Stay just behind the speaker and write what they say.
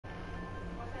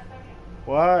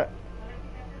What?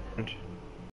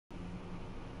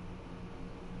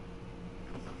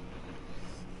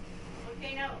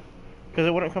 Okay, no. Because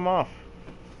it wouldn't come off.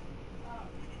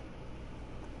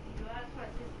 You asked for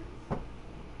assistance?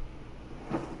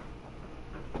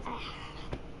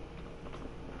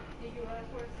 Did you ask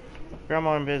for assistance? Grandma,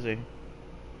 I'm busy.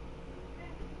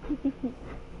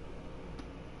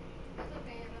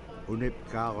 Unip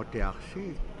ka ko ti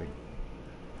aksipin.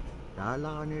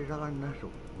 Dala ka ni rakan na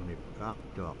so. Unip ka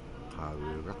to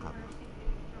kawira ka.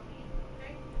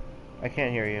 I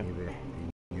can't hear you. Ibe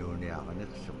inyo ni ako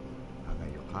nagso. Ang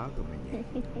ayo ka gamanya.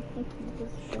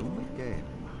 Sumiten.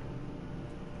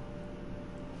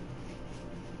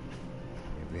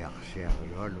 Ibe aksya ko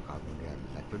yolo ka mo ni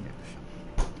lato nagso.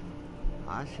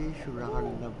 Asi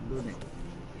surakan lablo ni.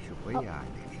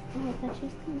 Supayani. Oh, I thought she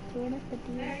was gonna throw it at the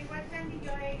deer. Mary, what time did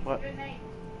you eat What? good night?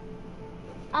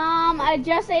 I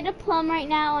just ate a plum right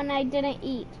now and I didn't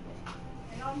eat.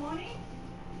 And all morning?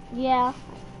 Yeah,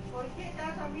 ¿Por qué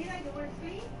estabas dormida? You were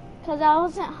asleep? because I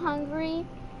wasn't hungry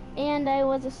and I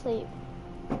was asleep.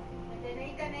 And then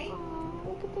Nathan ate? Oh,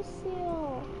 look at the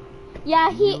seal.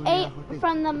 Yeah, he ate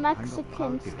from the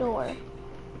Mexican store.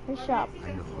 Or shop.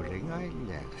 Ano huli nga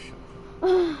ilekso?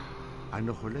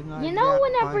 Ano huli nga You know,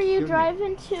 whenever you ilekso drive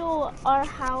into our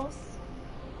house,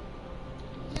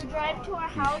 you drive to our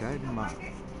house. Isad ma.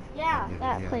 Yeah,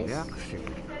 that place.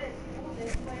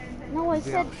 No, I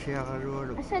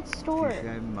said store.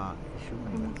 Isad ma.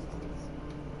 Isumna.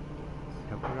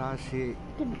 Saprasi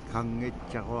kangit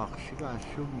tsako aksika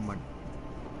summan.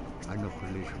 Ano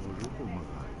huli siguro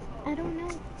kumaga? I don't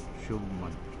know.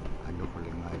 Summan. Ano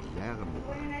huli nga ilekso?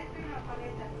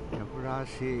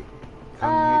 Saprasi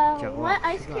What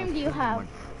ice cream do you have?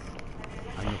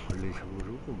 Ano huli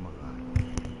siguro kumaga?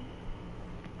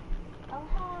 I'll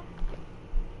have.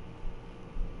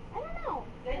 I don't know.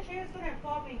 That chair is gonna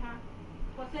fall me, huh?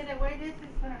 Jose, the way this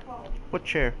is gonna fall. What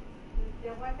chair?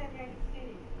 The one that you're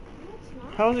sitting. No, it's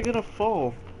not. How is it gonna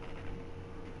fall?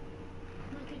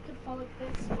 Like it could fall like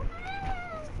this.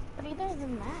 But either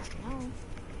than that, no.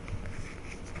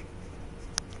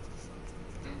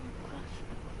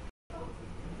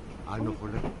 Ano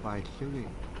huli pa ito eh?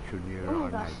 Sunira Oh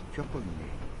my ka na gosh. itsapag ni.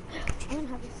 I'm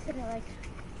gonna have to sit it like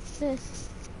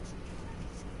this.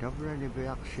 Dabra ni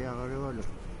Beak siya ka rin wala.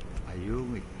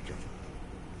 Ayong ito.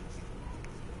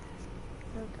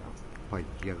 There we go.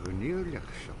 Padyag ni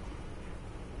ulekso.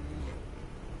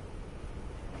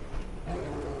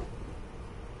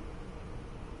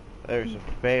 There's a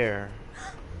bear.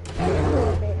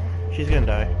 Polar bear. She's gonna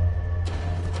die.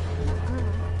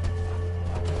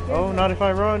 Oh, not if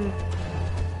I run. You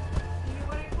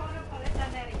want to call a paleta,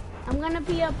 Daddy? I'm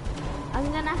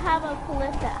gonna have a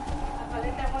paleta. A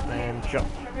paleta, what And jump.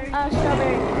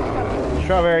 Strawberry.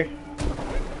 Strawberry.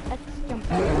 Let's jump.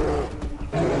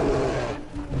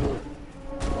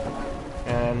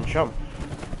 And jump.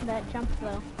 That jump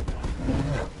though.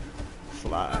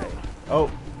 Slide.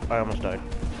 Oh, I almost died.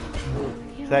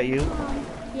 Is that you?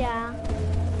 Yeah.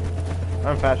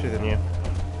 I'm faster than you.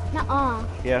 Nuh-uh.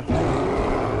 Yeah.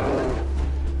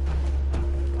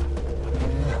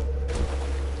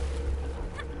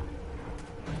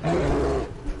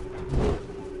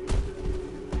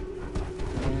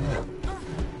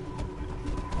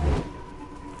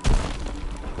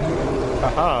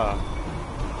 Haha.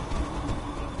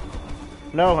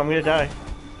 No, I'm gonna die.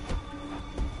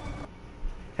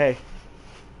 Hey.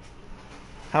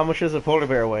 How much does a polar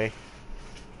bear weigh?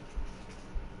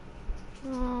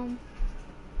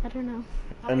 I don't know.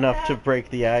 Enough to break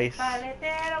the ice.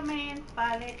 Paletero man,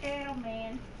 paletero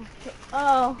man.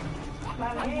 Oh.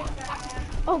 Paleta.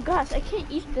 Oh gosh, I can't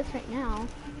eat this right now.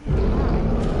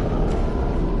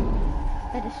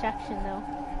 A distraction though.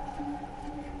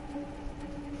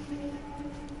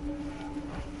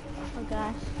 Oh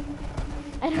gosh.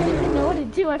 I don't even know what to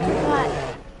do, I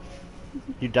forgot.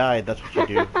 You died, that's what you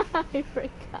do. I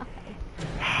forgot.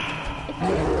 It's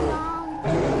too long.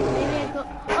 Maybe I go.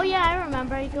 Oh yeah, I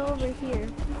remember. I go over here.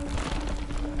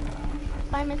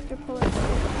 Bye, Mr. Polar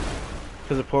Bear.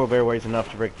 Because a polar bear weighs enough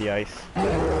to break the ice.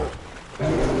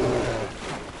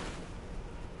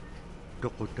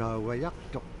 Tukutawayak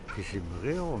tok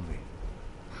kisimreo mi.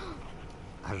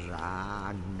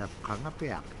 Aran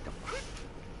napkangapiak tok.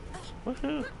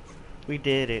 Woohoo! We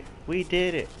did it. We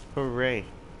did it. Hooray.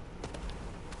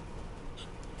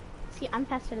 See, I'm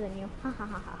faster than you. Ha ha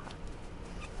ha ha.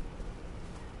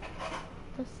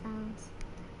 Those sounds.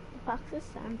 The fox's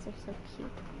sounds are so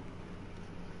cute.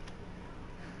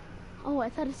 Oh, I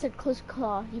thought it said close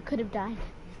call. You could have died.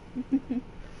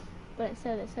 But it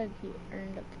said you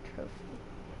earned a trophy.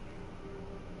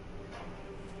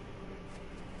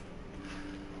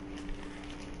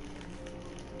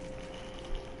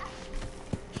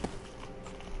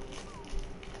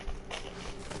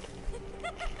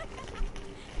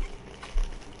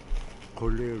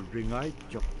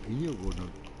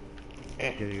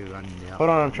 Hold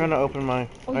on, I'm trying to open my.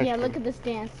 Oh ice yeah, cream. look at this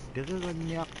dance.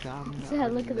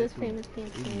 Sad, look at this famous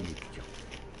dance move.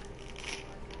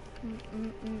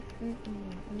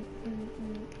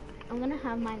 I'm gonna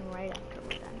have mine right after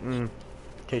we're done.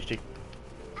 Tasty.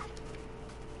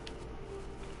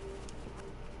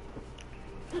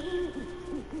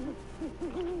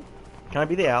 Can I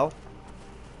be the owl?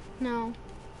 No,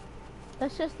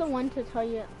 that's just the one to tell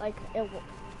you, like,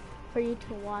 for you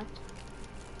to watch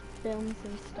films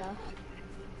and stuff.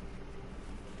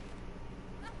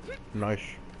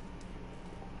 Nice.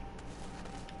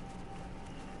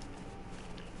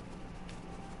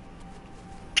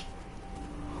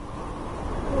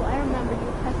 Oh, I remember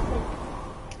you press like,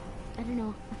 I don't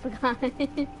know, I forgot.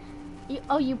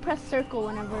 you press circle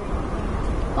whenever.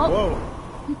 Oh.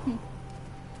 Whoa.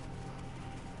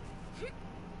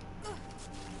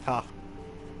 Ha.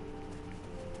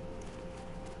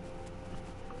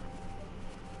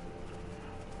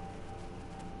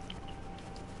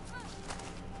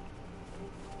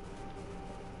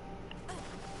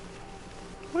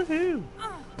 Woohoo!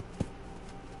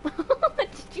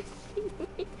 Did you see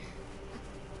me?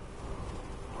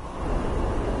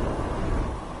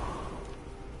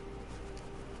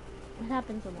 It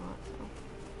happens a lot,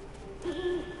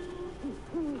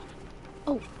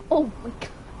 so. Oh my god.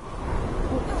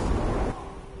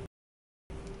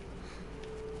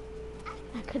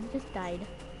 I could have just died.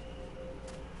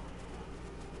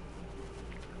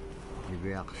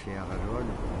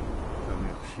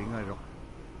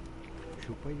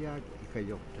 supaya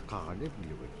ikayok takakalib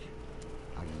liwit.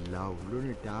 Allaw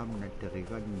ni tam na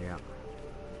terigan niya.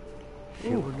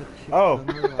 Oh.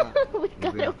 We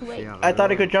gotta wait. I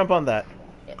thought I could jump on that.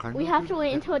 We have to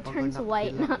wait until it turns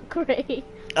white, not gray.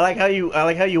 I like how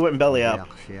you went belly up.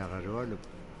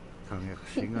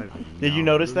 Did you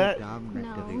notice that?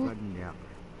 No.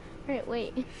 Alright,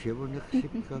 wait. You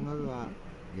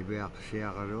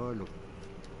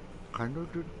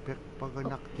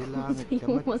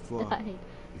almost died.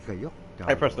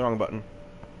 I pressed the wrong button.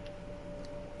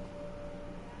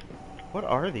 What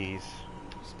are these?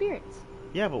 Spirits.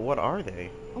 Yeah, but what are they?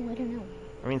 Oh, I don't know.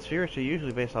 I mean, spirits are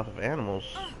usually based off of animals.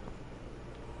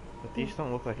 But these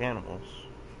don't look like animals.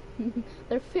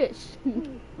 They're fish.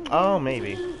 Oh,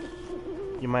 maybe.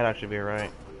 You might actually be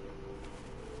right.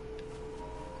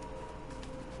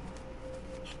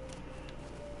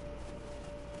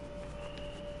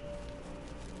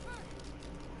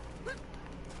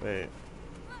 Wait.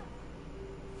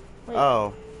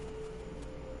 Oh.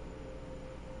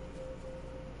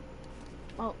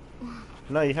 Oh.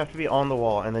 No, you have to be on the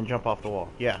wall and then jump off the wall.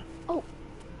 Yeah. Oh.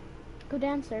 Go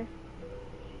down, sir.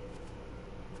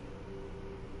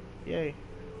 Yay.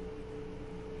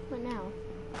 What now?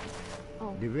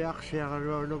 Oh.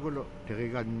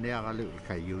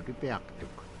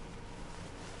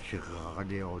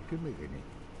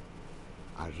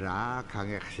 Ara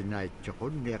kangek sinay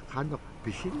chokon ne kanok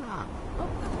pisilang.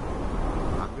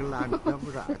 Aglan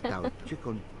tamra taw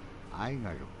chikon ay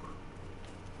ngalok.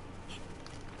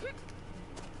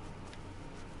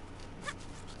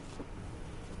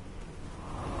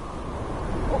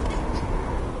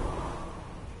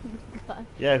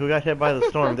 Yeah, who got hit by the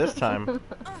storm this time?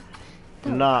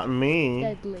 Not me.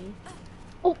 Deadly.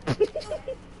 Oh.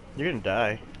 You're gonna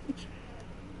die.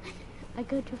 I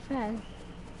go too fast.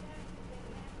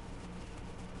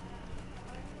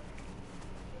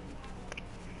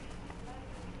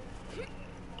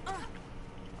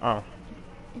 Oh.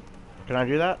 Can I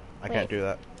do that? I Wait. can't do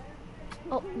that.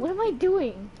 Oh, what am I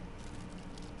doing?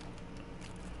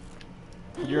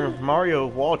 You're Mario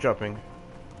wall jumping.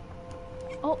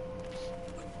 Oh.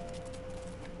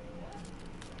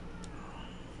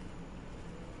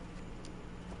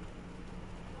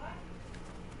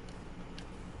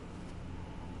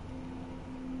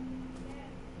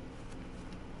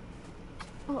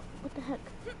 Oh, what the heck?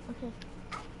 Okay.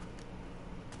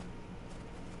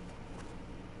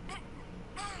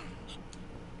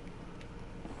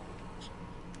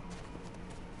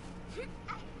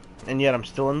 And yet I'm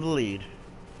still in the lead.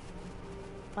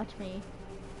 Watch me.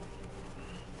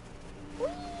 Whee!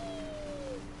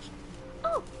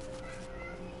 Oh!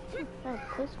 That was a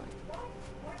close one.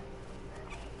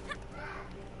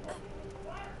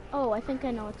 Oh, I think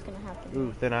I know what's gonna happen.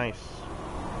 Ooh, thin ice.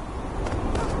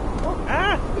 Oh.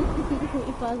 Ah!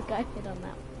 We both got hit on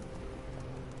that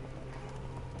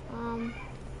one.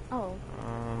 Oh.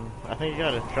 I think you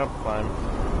gotta jump climb.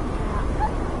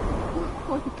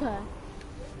 What the?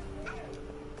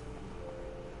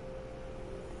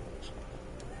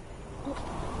 Oh,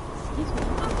 excuse me.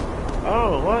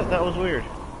 Oh, what? That was weird.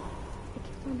 It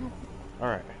keeps on happening.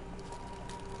 Alright.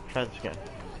 try this again.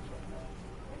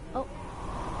 Oh.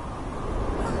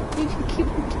 You can keep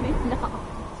doing that.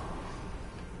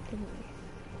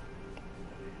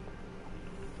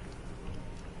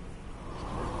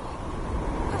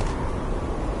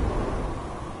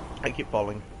 I keep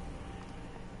falling.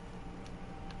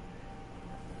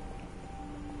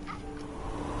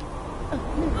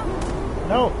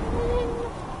 No!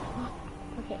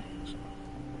 Okay.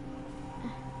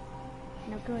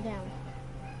 Now go down.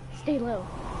 Stay low.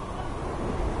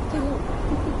 Stay low.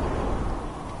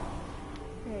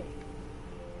 Alright.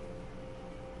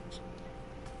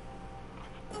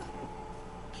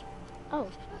 Oh,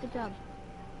 good job.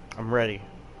 I'm ready.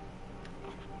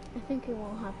 I think it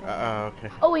won't happen. Okay.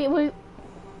 Oh, wait.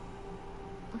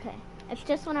 Okay. It's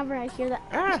just whenever I hear that.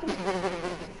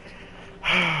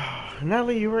 Ah!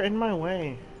 Nelly, you were in my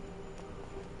way.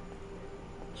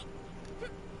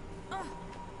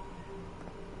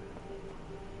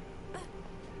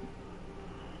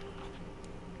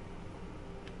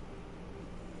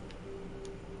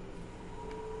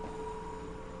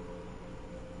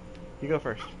 You go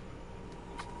first.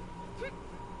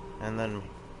 And then me.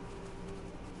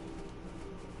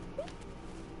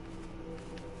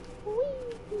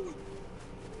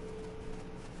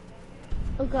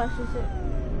 Oh gosh, is it?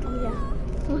 Oh yeah.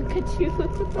 Look at you.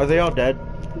 Are they all dead?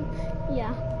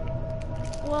 Yeah.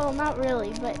 Well, not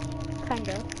really, but kind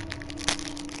of.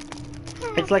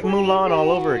 It's like Mulan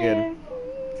all over again.